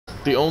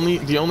The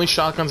only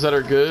shotguns that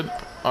are good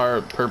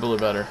are purple or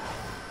better.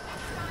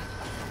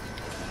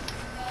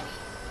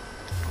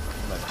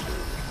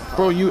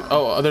 Bro, you.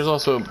 Oh, there's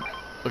also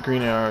a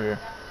green arrow here.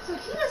 So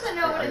he doesn't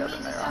know what it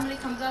means if somebody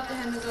comes up to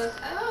him and goes,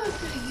 "Oh,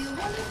 so you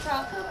want to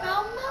talk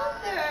about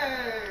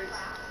mothers?"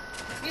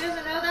 He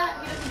doesn't know that.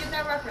 He doesn't get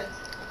that reference.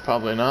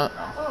 Probably not.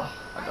 No, Oh,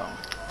 I don't.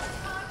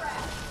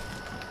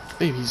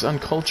 Babe, he's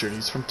uncultured.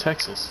 He's from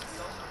Texas.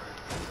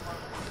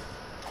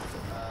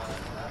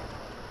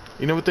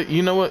 You know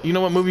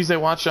what movies they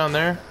watch down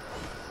there?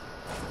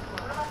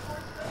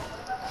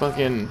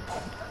 Fucking.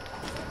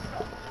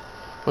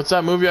 What's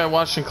that movie I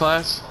watched in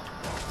class?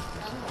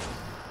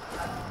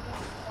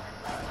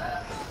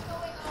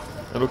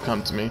 It'll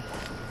come to me.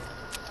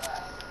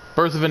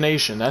 Birth of a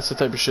Nation. That's the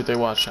type of shit they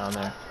watch down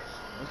there.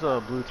 There's a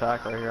blue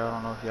tack right here. I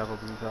don't know if you have a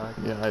blue tack.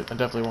 Yeah, I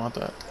definitely want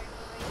that.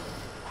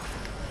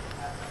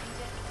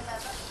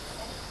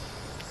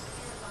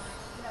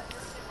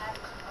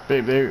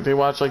 Babe, they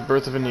watch like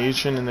Birth of a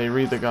Nation and they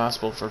read the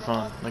gospel for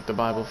fun, like the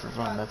Bible for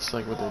fun. That's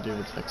like what they do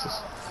in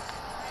Texas.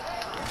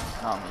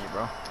 Not me,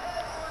 bro.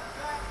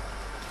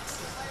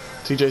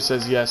 TJ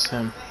says yes,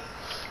 him.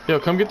 Yo,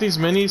 come get these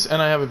minis,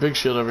 and I have a big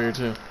shield over here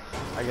too.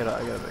 I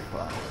got a big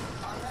pot.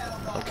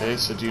 Okay,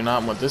 so do you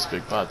not want this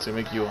big pot to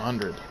make you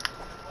 100?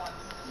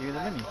 Give me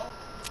the mini.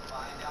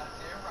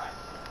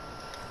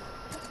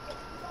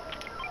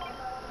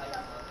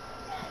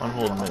 I'm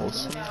holding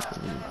minis.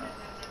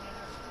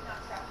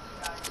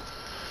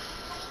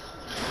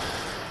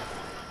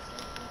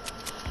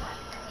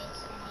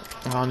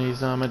 On these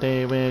summer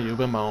day when you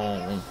been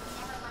born.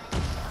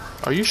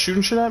 Are you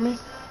shooting shit at me?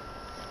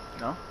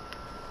 No.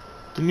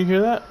 Didn't you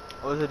hear that?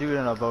 What was a dude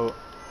in a boat?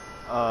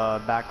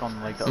 Back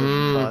on like the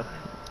ocean side.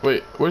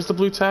 Wait, where's the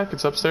blue tack?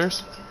 It's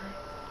upstairs?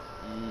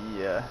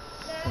 Yeah.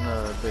 It's in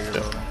the bigger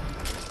building.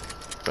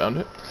 Found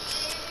it.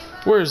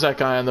 Where's that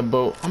guy on the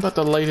boat? I'm about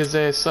to light his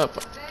ass up.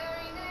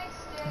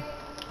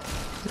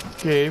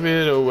 Gave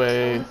it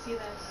away.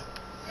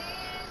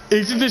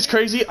 Isn't this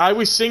crazy? I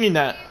was singing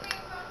that.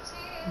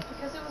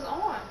 because it was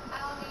on.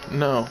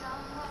 No.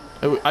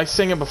 I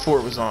sang it before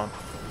it was on.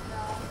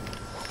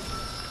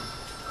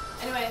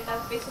 Anyway,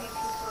 that's basically the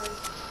story.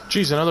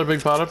 Jeez, another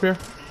big pot up here?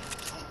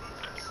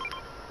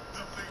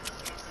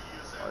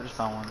 Oh, I just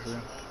found one too.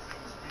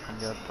 Come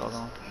get the other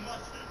one.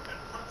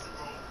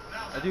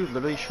 That dude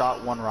literally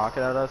shot one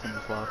rocket at us and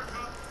just left.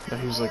 Yeah,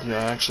 he was like, yeah,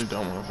 I actually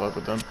don't want to fuck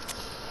with them.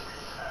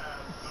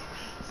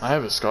 I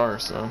have a scar,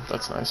 so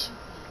that's nice.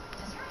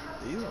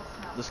 Ew.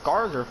 The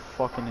scars are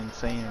fucking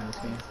insane in this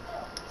game.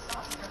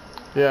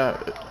 Yeah,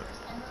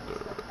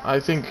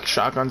 I think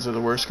shotguns are the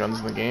worst guns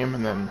in the game,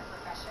 and then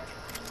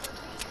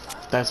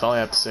that's all I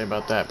have to say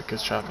about that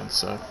because shotguns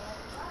suck.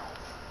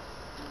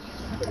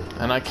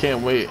 And I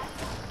can't wait,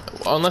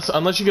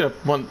 unless you get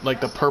one like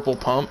the purple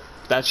pump.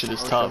 That shit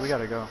is tough. So we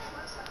gotta go.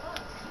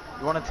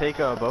 You want to take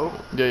a boat?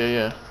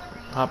 Yeah.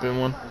 Hop in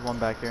one. There's one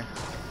back here.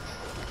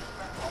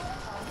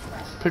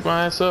 Pick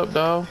my ass up,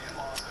 dog.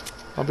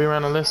 I'll be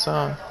around on this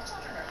side.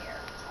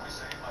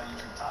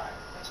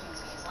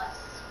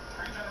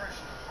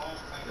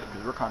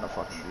 Dude, we're kind of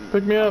fucking beat.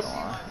 Pick me up.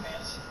 I'm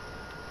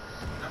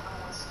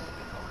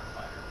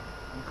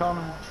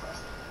coming.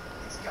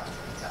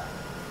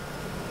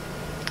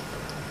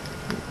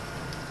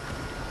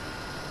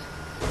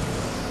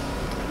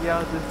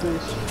 Yeah, this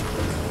bitch.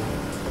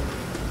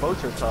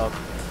 Boats are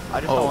tough. I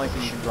just don't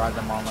think you can drive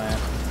them on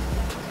land.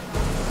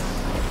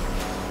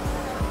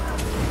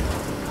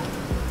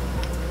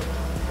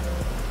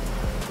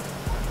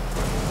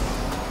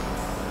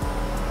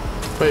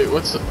 Wait,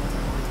 what's the...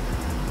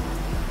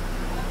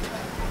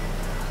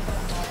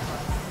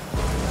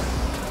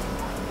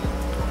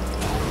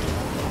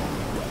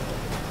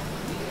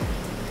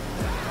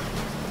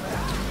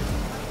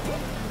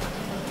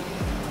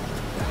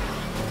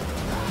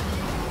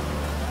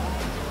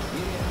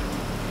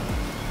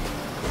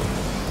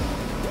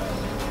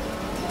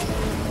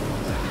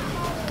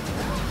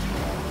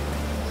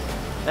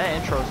 That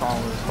intro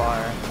song was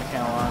fire, I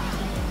can't lie.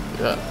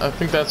 Yeah, I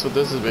think that's what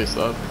this is based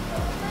off.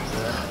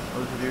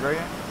 What was the dude right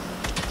here?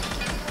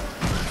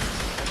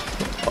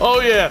 Oh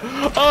yeah,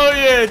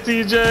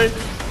 TJ.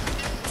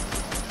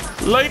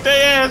 Light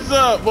their ass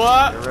up,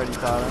 boy. You're ready,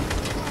 Tyler.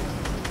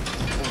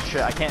 Oh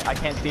shit, I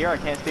can't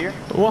steer,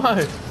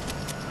 Why?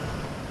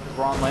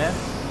 We're on land.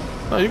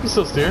 No, you can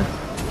still steer.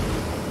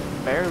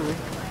 Barely.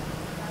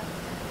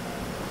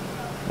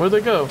 Where'd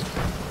they go?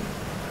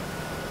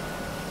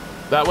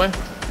 That way?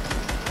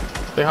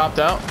 They hopped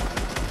out?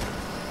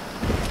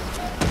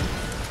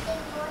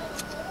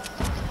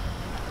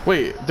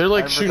 Wait, they're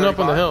like shooting up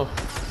on the hill.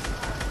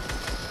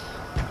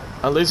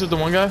 I lasered the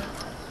one guy.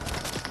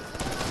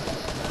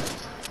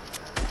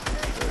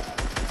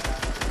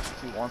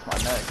 He wants my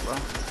neck, bro.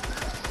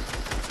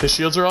 His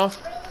shields are off.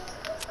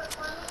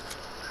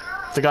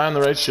 The guy on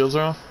the right shields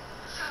are off.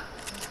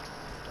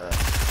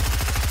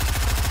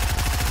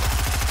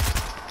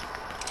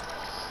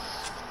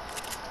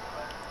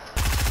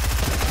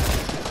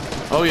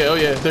 Oh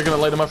yeah, they're gonna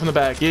light him up from the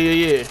back.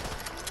 Yeah.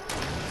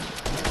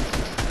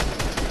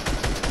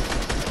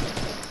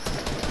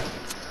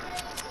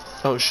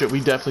 Oh shit, we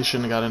definitely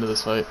shouldn't have got into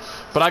this fight.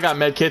 But I got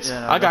med kits.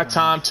 Yeah, no, I got definitely.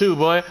 time too,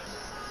 boy.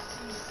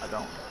 I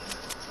don't.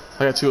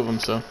 I got 2 of them,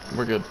 so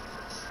we're good.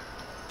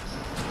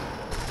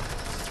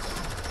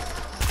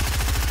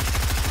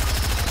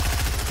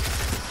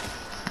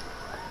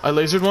 I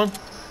lasered one.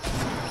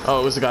 Oh,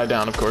 it was the guy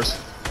down, of course.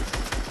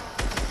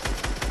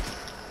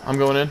 I'm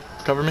going in.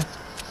 Cover me.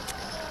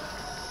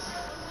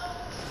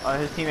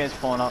 His teammate's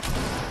pulling up.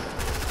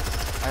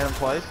 I hit him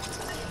twice.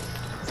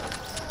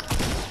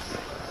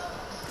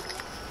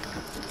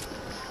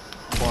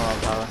 Pulling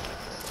up, Tyler.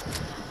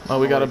 Oh,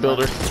 we got a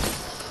builder.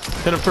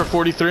 Hit him for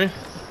 43.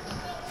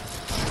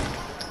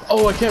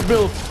 Oh, I can't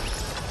build.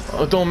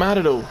 Oh, it don't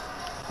matter though.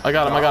 I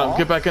got him. I got him.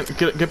 Get back in.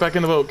 Get back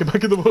in the boat. Get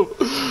back in the boat.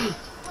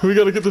 We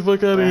gotta get the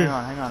fuck out of here.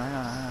 Hang on.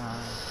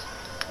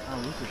 I'll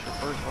lose this shit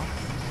first, bro.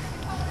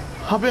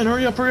 Hop in.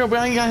 Hurry up. Hurry up.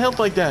 I ain't got health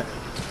like that.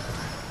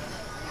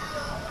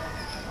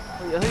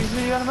 I think you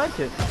said you got a med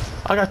kit.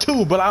 I got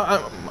 2, but I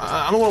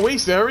don't want to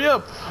waste it. Hurry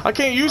up. I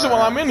can't use it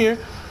while I'm in here.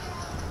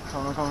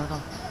 Come.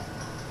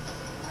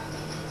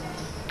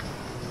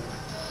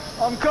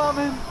 I'm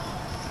coming.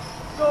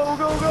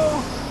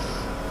 Go.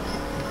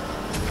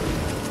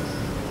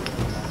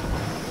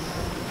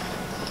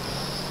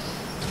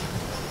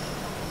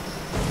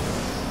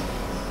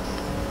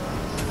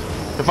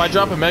 If I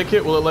drop a med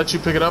kit, will it let you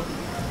pick it up?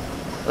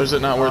 Or is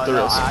it not worth the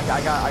No, risk?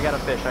 I got a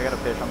fish. I'm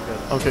good.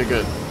 Okay,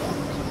 good.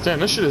 Damn,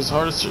 this shit is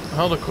hard as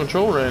hell to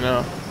control right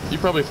now. You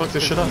probably fucked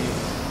this shit up.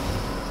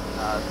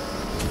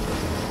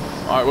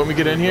 Alright, when we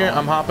get in here,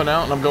 I'm hopping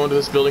out and I'm going to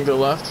this building to the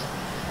left.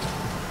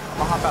 I'm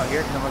gonna hop out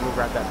here because I'm gonna go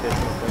grab that fish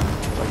real quick.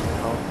 Like,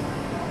 help.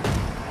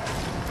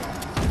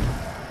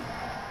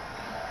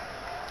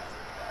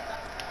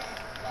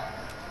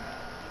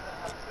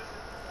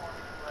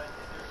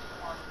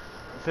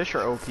 Fish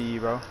are OP,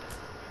 bro.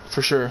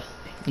 For sure.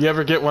 You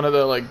ever get one of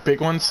the like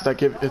big ones that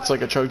give it's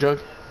like a chug jug?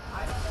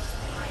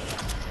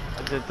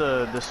 Is it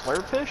the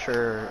slurp fish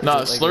or? Nah,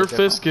 like slurp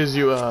fish gives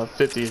you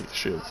 50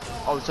 shields.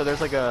 Oh, so there's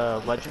like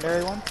a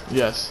legendary one?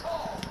 Yes.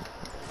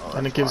 Oh,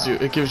 And it gives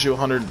you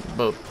 100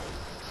 both.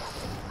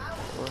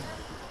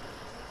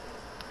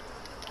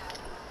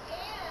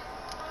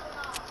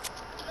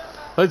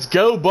 Let's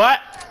go, butt.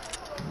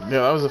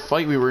 Yeah, that was a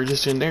fight we were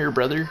just in there,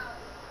 brother.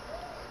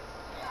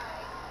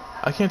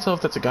 I can't tell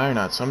if that's a guy or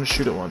not, so I'm gonna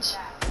shoot it once.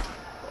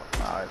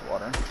 Ah, it's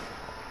water.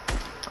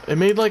 It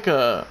made like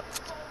a...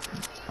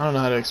 I don't know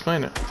how to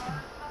explain it.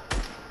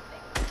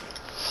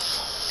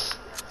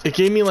 It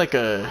gave me like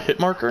a hit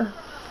marker.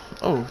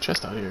 Oh,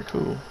 chest out here,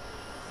 cool.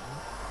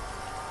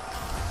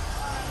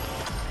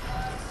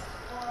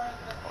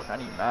 Oh, I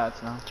need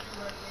mats now.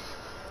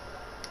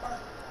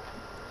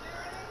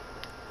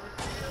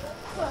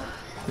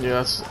 Yeah,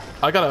 that's...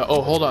 I got a...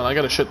 Oh, hold on, I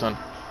got a shit ton.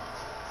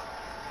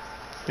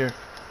 Here.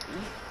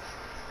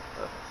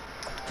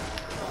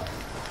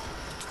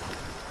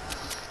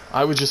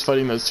 I was just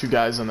fighting those 2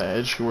 guys on the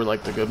edge who were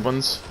like the good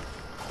ones.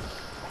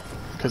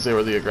 Because they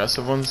were the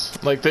aggressive ones.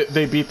 Like,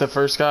 they beat the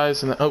first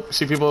guys and then... Oh,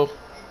 see people...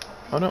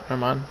 Oh no, never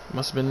mind.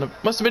 Must have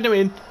been the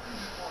wind.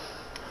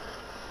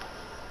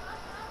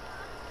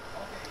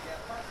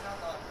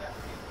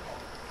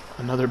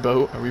 Another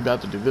boat? Are we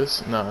about to do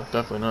this? No,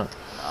 definitely not.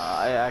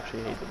 I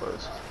actually hate the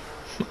boats.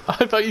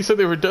 I thought you said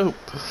they were dope.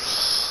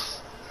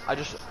 I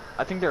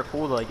think they're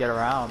cool to like get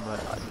around, but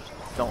I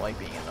just don't like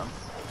being in them.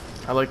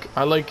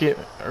 I like it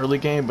early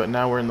game, but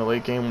now we're in the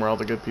late game where all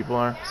the good people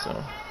are,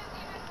 so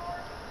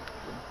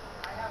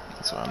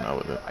that's why I'm not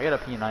with it. I got a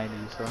P90,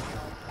 so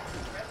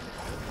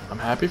I'm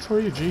happy for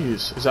you.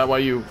 Jeez, is that why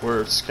you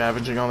were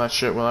scavenging all that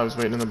shit while I was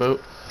waiting in the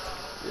boat?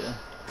 yeah.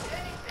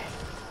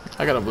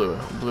 I got a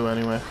blue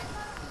anyway.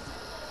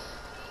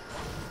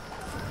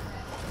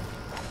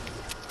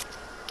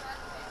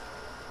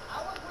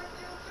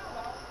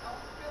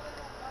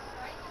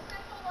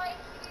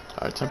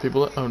 Alright, 10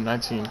 people. Oh,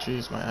 19.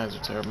 Jeez, my eyes are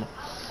terrible.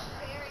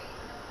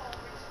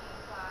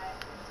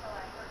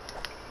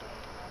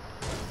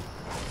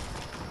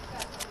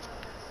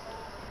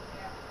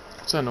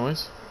 What's that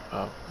noise?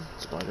 Oh,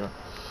 it's my job.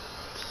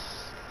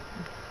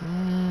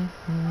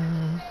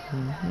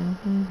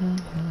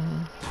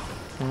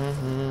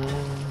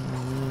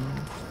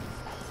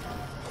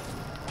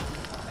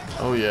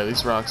 Oh yeah,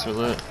 these rocks are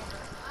lit.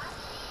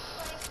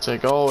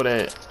 Take all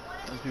that.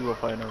 There's people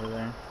fighting over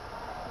there.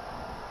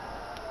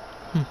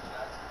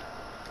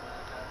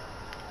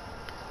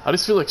 I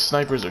just feel like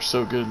snipers are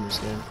so good in this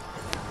game.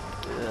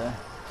 Yeah.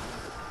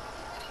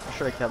 I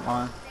should have kept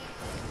mine.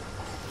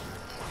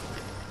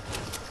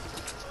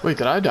 Wait,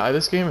 did I die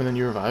this game and then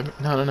you revived me?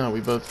 No,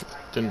 we both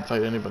didn't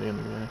fight anybody in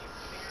the game.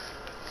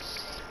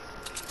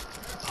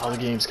 All the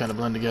games kind of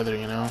blend together,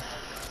 you know?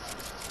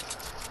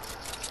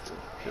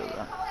 Feel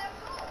that.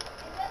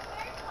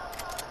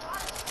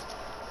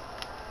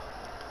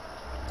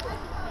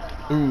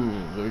 Ooh,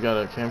 we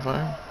got a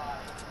campfire?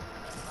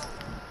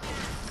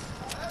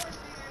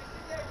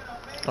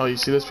 Oh, you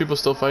see those people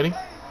still fighting?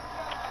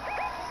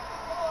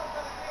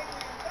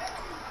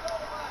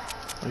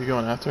 Are you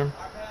going after him?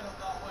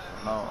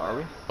 No, are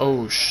we?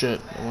 Oh shit,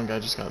 one guy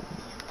just got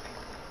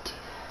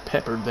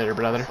peppered there,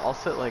 brother. I'll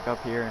sit like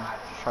up here and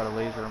just try to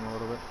laser him a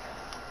little bit.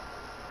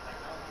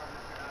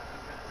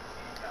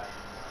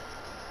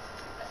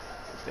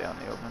 Stay out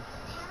in the open.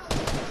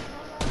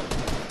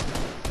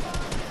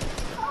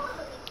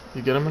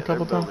 You get him a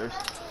couple times?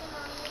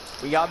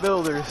 We got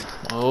builders.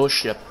 Oh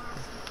shit.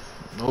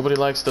 Nobody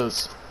likes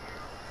those.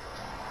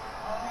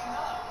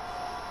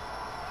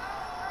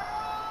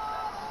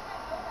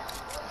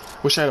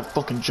 Wish I had a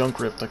fucking junk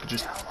rift I could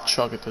just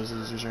chuck at those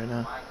losers right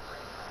now.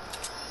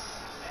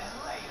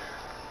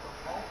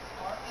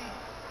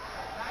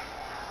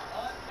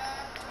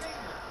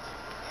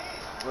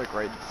 Like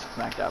right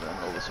smack dab in the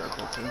middle of the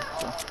circle too.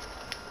 So.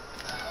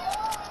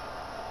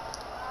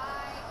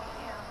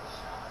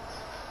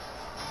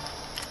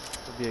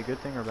 Would be a good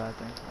thing or a bad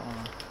thing. I don't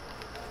know.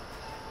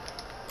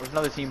 There's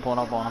another team pulling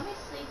up on him.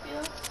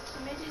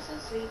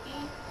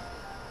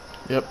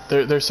 Yep,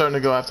 they're starting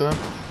to go after them.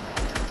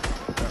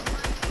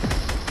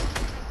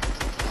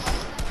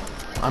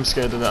 I'm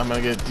scared that I'm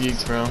gonna get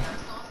deeked, bro. I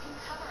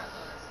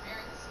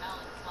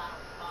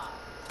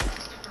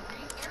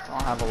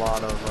don't have a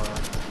lot of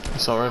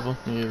assault rifle,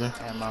 me either.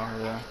 Ammo,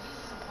 yeah.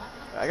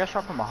 I got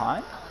shot from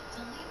behind?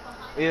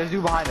 Yeah, there's a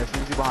dude behind us,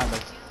 there's a dude behind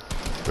us.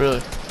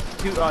 Really?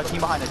 Team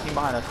behind us, team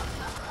behind us.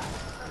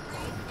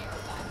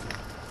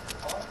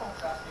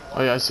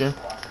 Oh yeah, I see him.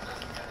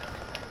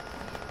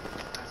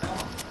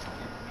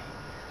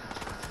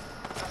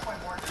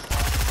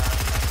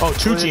 Oh,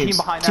 two teams.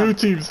 Two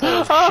teams.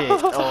 Oh shit.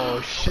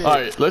 Oh shit.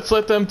 Alright, let's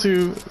let them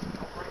two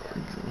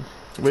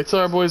wait till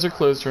our boys are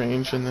close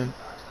range and then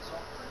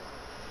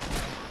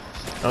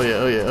oh yeah,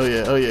 oh yeah, oh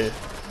yeah, oh yeah.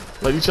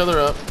 Let each other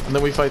up and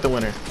then we fight the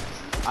winner.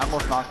 I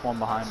almost knocked one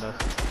behind us.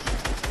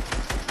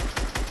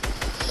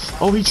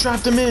 Oh, he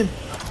trapped him in.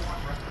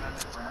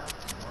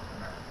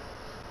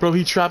 Bro,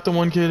 he trapped the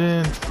one kid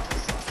in.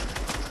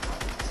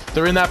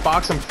 They're in that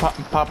box I'm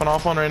popping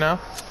off on right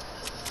now.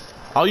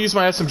 I'll use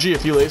my SMG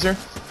if you laser.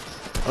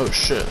 Oh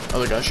shit,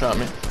 other guy shot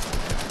me.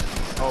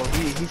 Oh,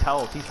 he's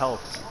health, he's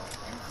health.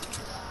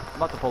 I'm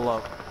about to pull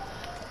up.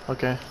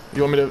 Okay.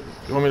 You want me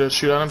to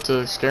shoot at him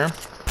to scare him?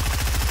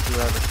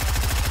 Whoever.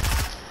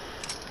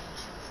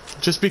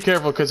 Just be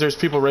careful because there's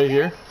people right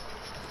here.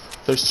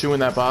 There's two in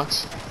that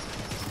box.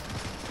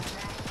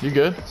 You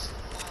good?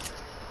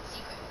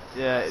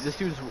 Yeah, this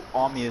dude's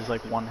on me is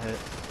like one hit.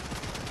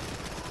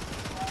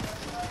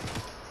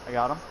 I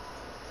got him.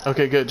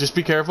 Okay, good. Just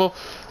be careful.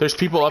 There's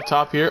people up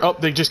top here. Oh,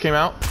 they just came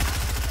out.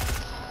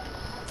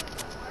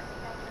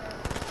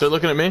 They're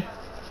looking at me.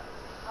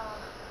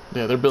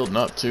 Yeah, they're building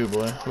up too,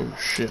 boy. Oh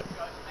shit.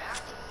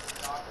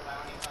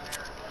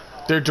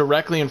 They're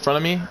directly in front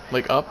of me,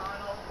 like up.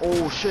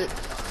 Oh shit.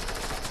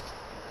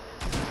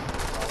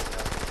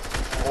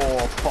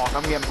 Oh fuck,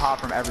 I'm getting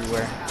popped from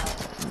everywhere.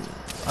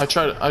 I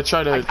try to.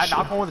 I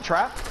knocked one with a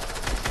trap.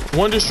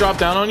 One just dropped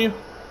down on you.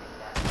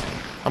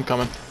 I'm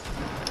coming.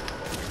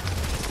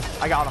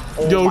 I got him.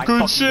 Oh yo, my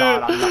good fucking shit.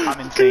 God, I'm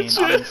insane.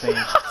 I'm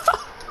insane.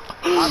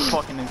 I'm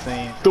fucking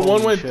insane. The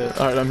one Holy went. shit.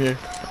 All right, I'm here.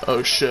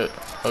 Oh shit.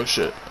 Oh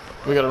shit.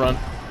 We gotta run.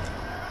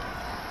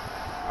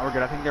 Oh, we're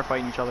good. I think they're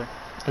fighting each other.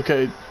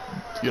 Okay.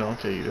 You know.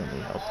 Okay. You don't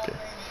need help. Okay.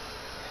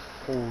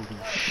 Holy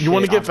shit. You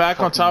want to get back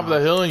on top of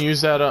the hill and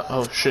use that?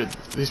 Oh shit.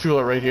 These people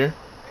are right here.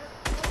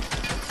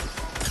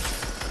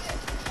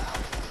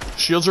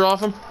 Shields are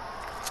off him.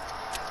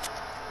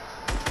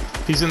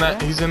 He's in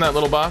that. He's in that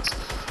little box.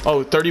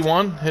 Oh,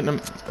 31 hitting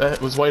him.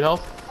 Was white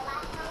health.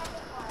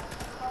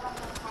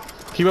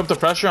 Keep up the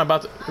pressure. I'm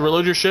about to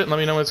reload your shit and let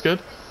me know when it's good.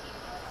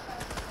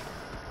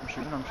 I'm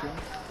shooting. I'm shooting.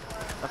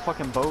 That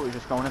fucking boat is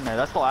just going in there.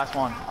 That's the last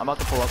one. I'm about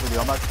to pull up with you.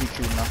 I'm about to keep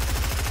shooting now.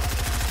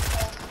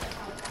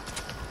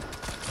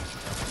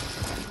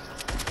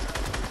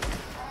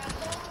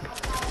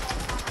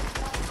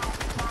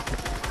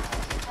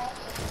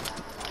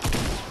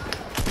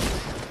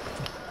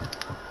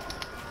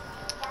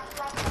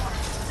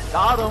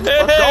 Got him.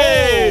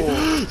 Hey!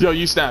 Let's go. Yo,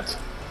 you snapped.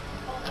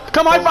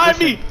 Come high five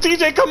me!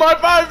 TJ, come high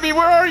five me!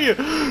 Where are you?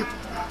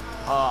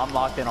 I'm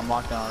locked in. I'm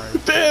locked in already.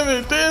 Damn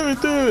it, damn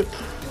it, damn it.